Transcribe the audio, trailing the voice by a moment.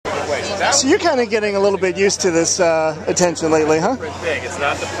So you're kind of getting a little bit used to this attention lately, huh?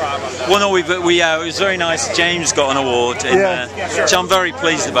 Well, no, it was very nice. James got an award, which I'm very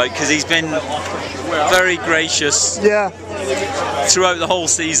pleased about because he's been very gracious throughout the whole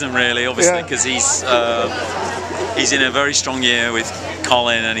season, really, obviously, because he's in a very strong year with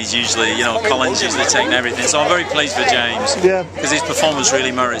Colin, and he's usually, Colin's usually taking everything. So I'm very pleased for James, because his performance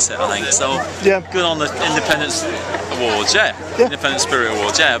really merits it, I think. So good on the Independent Awards, Independent Spirit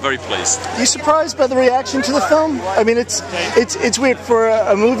Awards, very pleased. Are you surprised by the reaction to the film? I mean, it's weird for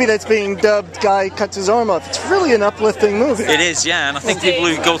a movie that's being dubbed "Guy Cuts His Arm Off." It's really an uplifting movie. It is, and I think people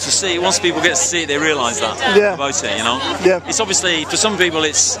who go to see it, once people get to see it, they realise that about it. It's obviously for some people,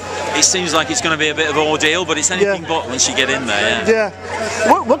 it seems like it's going to be a bit of an ordeal, but it's anything but once you get in there.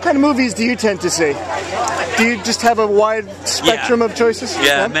 What kind of movies do you tend to see? Do you just have a wide spectrum of choices?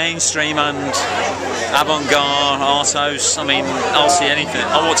 Mainstream and avant-garde, art house. I mean, I'll see anything.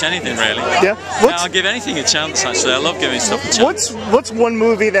 I'll watch anything, really. I'll give anything a chance, actually. I love giving stuff a chance. What's one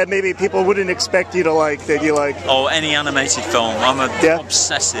movie that maybe people wouldn't expect you to like that you like? Oh, any animated film. I'm an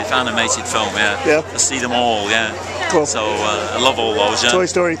obsessive animated film, I see them all, Cool. So I love all those, Toy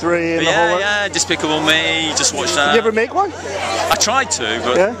Story 3 and the whole lot? Despicable Me, just watch that. You ever make one? I tried to,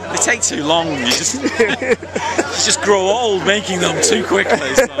 but they take too long. You just grow old making them too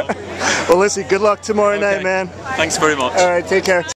quickly. So. Well, listen, good luck tomorrow night, man. Thanks very much. All right, take care.